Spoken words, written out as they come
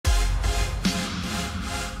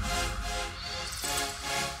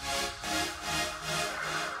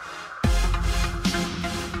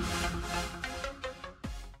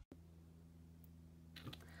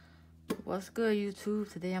What's good, YouTube?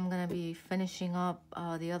 Today I'm gonna be finishing up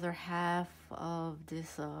the other half of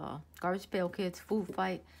this Garbage Pail Kids Food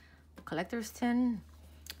Fight Collector's Tin.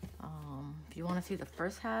 If you want to see the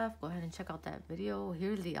first half, go ahead and check out that video.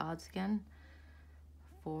 Here's the odds again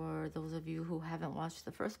for those of you who haven't watched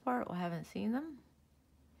the first part or haven't seen them.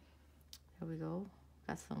 Here we go.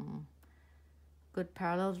 Got some good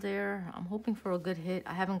parallels there. I'm hoping for a good hit.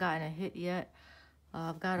 I haven't gotten a hit yet.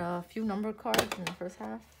 I've got a few number cards in the first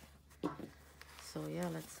half. So yeah,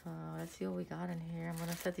 let's see what we got in here. I'm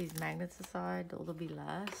gonna set these magnets aside. Those will be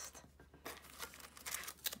last.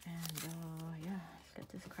 And yeah, let's get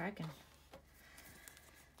this cracking.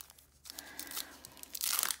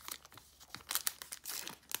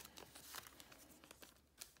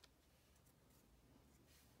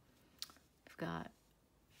 We've got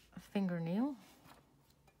a fingernail,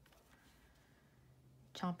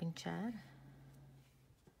 chomping Chad,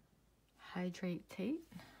 hydrate Tate,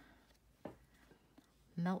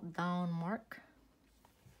 meltdown Mark,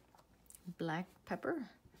 black pepper,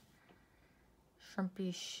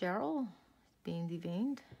 shrimpy Cheryl being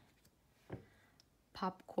deveined,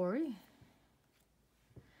 pop Corey.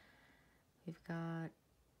 We've got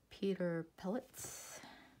Peter Pellets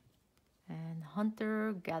and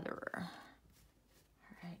Hunter Gatherer.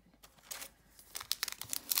 All right.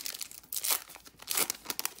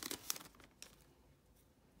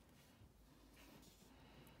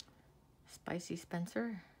 Spicy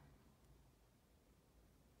Spencer,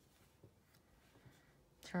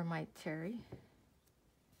 Termite Terry,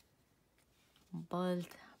 Buzzed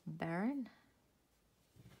Baron,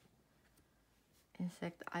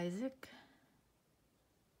 Insect Isaac,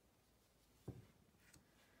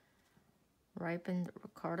 Ripened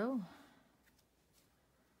Ricardo,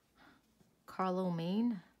 Carlo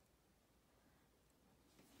Maine,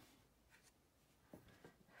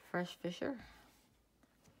 Fresh Fisher,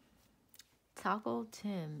 Taco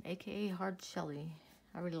Tim, aka Hard Shelly.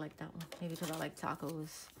 I really like that one. Maybe because I like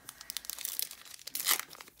tacos.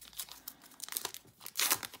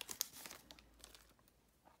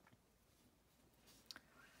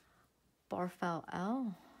 Barfowl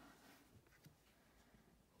Al,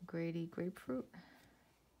 Grady Grapefruit,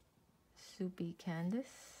 Soupy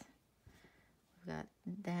Candace. We've got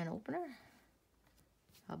Dan Opener,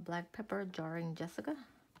 a Black Pepper Jarring Jessica,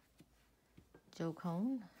 Joe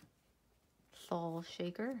Cone, Saul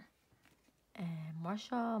Shaker, and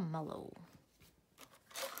Marsha Mello.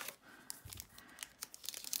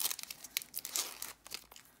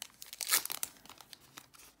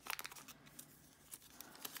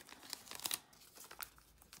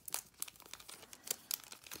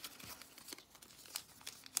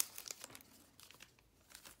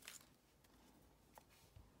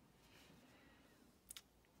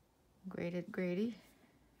 Grated Grady,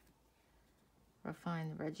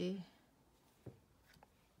 Refined Reggie,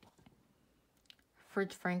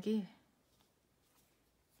 Fridge Frankie,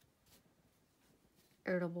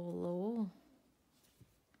 Irritable Lowell,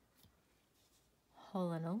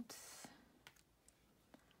 Hall & Oates,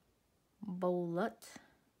 Bowlut,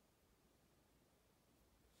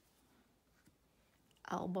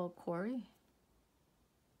 Alba Quarry,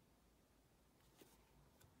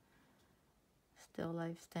 Still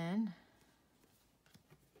Life Stand,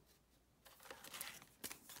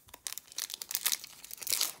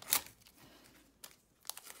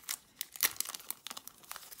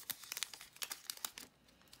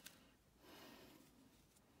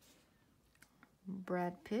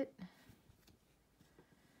 Brad Pitt,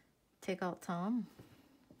 Take Out Tom,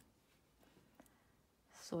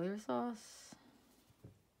 Sawyer Sauce,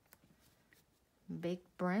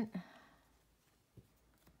 Baked Brent,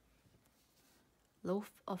 Loaf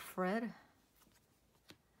of Fred,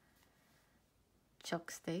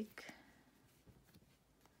 Chuck Steak,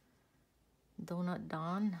 Donut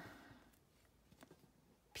Don,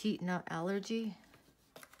 Peat Nut Allergy,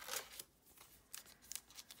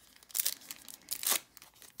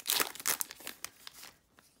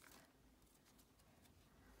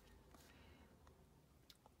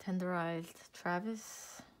 Tenderized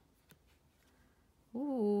Travis.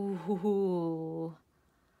 Ooh,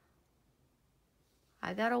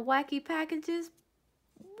 I got a wacky packages.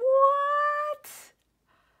 What?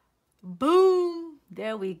 Boom.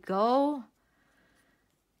 There we go.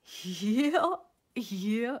 Yeah.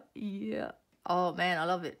 Oh man, I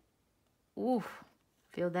love it. Ooh,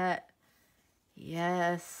 feel that.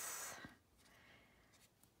 Yes.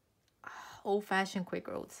 Old-fashioned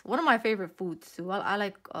Quaker oats. One of my favorite foods too. I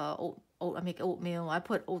like I make oatmeal. I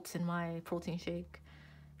put oats in my protein shake.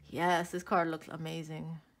 Yes, this card looks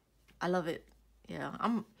amazing. I love it. Yeah,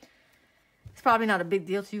 It's probably not a big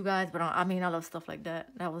deal to you guys, but I mean, I love stuff like that.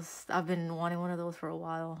 I've been wanting one of those for a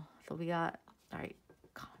while. So we got, all right,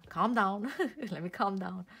 calm down. Let me calm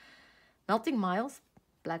down. Melting Miles,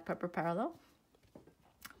 Black Pepper Parallel,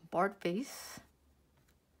 Bart Face,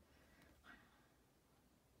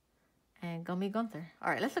 and Gummy Gunther.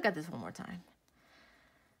 All right, let's look at this one more time.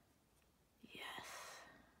 Yes.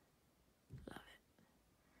 Love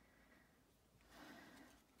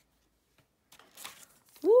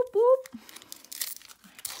it. Whoop, whoop.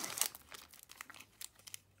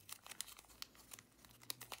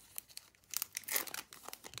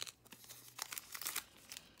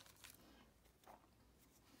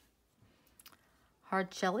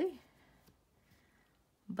 Hard Shelly,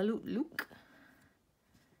 Balut Luke,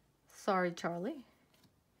 Sorry Charlie,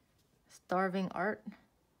 Starving Art.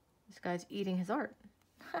 This guy's eating his art.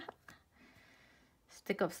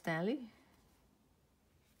 Stick Up Stanley,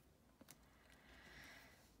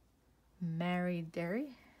 Mary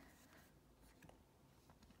Derry,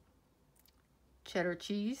 Cheddar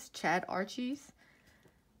Cheese, Chad Archies,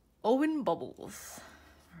 Owen Bubbles.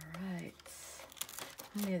 All right.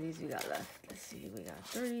 How many of these we got left? Let's see. We got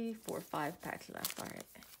 3, 4, 5 packs left. All right.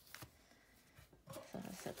 So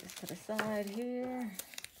I'll set this to the side here.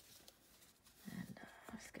 And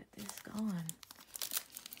let's get this going.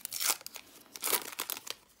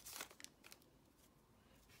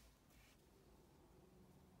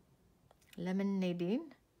 Lemon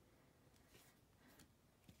Nadine.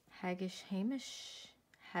 Haggis Hamish.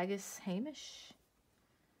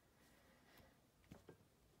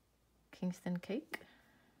 Kingston Cake.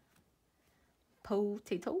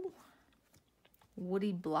 Potato.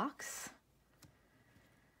 Woody Blocks.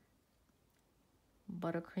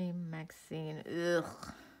 Buttercream Maxine. Ugh.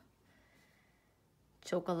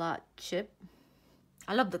 Chocolate Chip.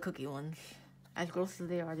 I love the cookie ones. As gross as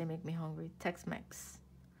they are, they make me hungry. Tex-Mex.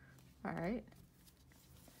 All right.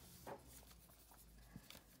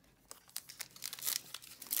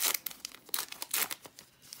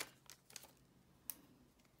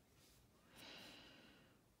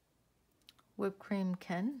 Whipped Cream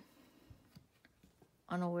Ken,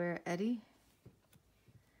 Unaware Eddie,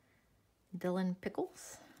 Dylan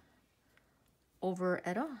Pickles, Over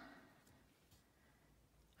Edda,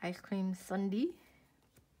 Ice Cream Sundae,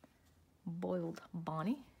 Boiled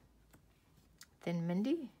Bonnie, Thin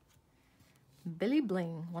Mindy, Billy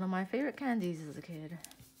Bling, one of my favorite candies as a kid.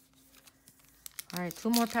 All right,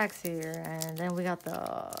 2 more packs here, and then we got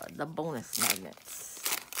the bonus magnets.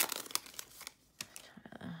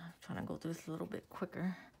 Trying to go through this a little bit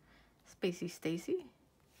quicker. Spacey Stacy.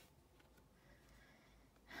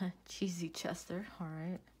 Cheesy Chester. All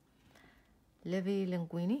right. Livy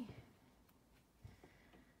Linguini.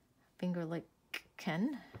 Finger Like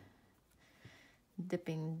Ken.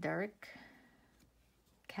 Dipping Derek.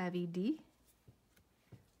 Cavi D.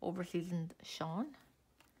 Overseasoned Sean.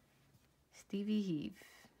 Stevie Heave.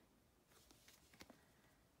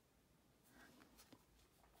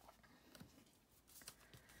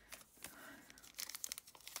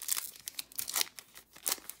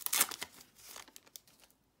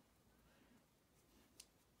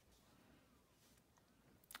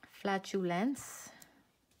 Flatulence,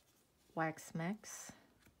 Wax Max,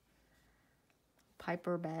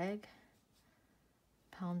 Piper Bag,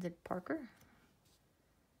 Pounded Parker,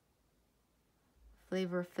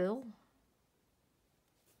 Flavor Phil,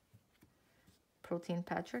 Protein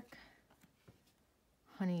Patrick,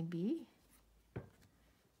 Honey Bee,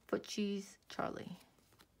 Foot Cheese Charlie.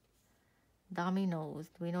 Domino's,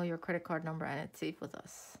 we know your credit card number and it's safe with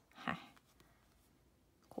us. Ha.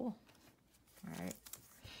 Cool. All right.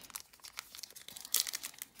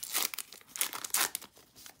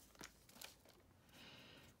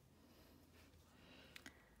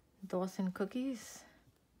 Dawson Cookies,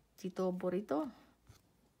 Tito Burrito,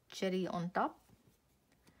 Cherry on Top,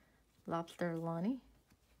 Lobster Lonnie,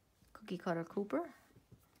 Cookie Cutter Cooper,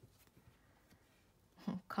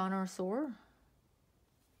 Connor Soar,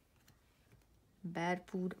 Bad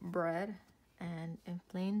Food Bread, and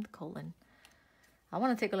Inflamed Colon. I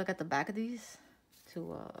want to take a look at the back of these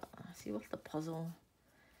to see what's the puzzle.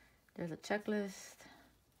 There's a checklist.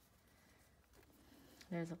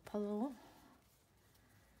 There's a puzzle.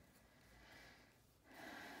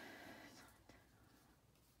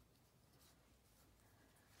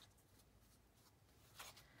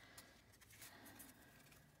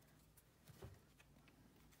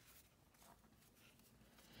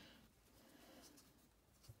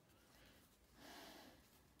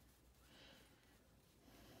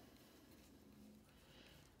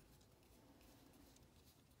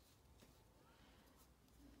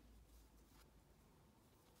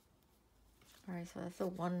 All right, so that's the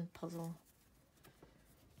one puzzle.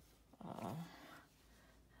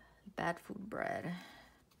 bad food bread.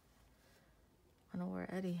 I know where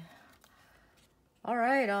Eddie. All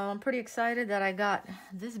right, I'm pretty excited that I got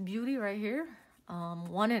this beauty right here.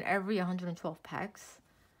 One in every 112 packs.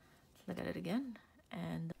 Let's look at it again.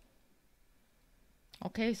 And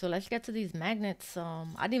okay, so let's get to these magnets. I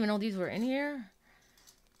didn't even know these were in here.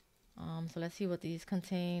 So let's see what these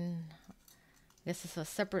contain. This is a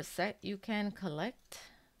separate set you can collect.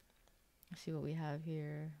 Let's see what we have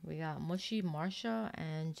here. We got Mushy Marsha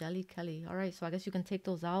and Jelly Kelly. All right, so I guess you can take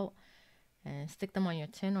those out and stick them on your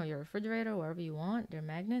tin or your refrigerator, wherever you want. They're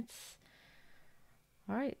magnets.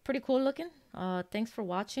 All right, pretty cool looking. Thanks for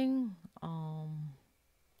watching.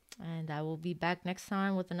 And I will be back next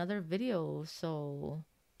time with another video. So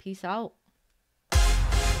peace out.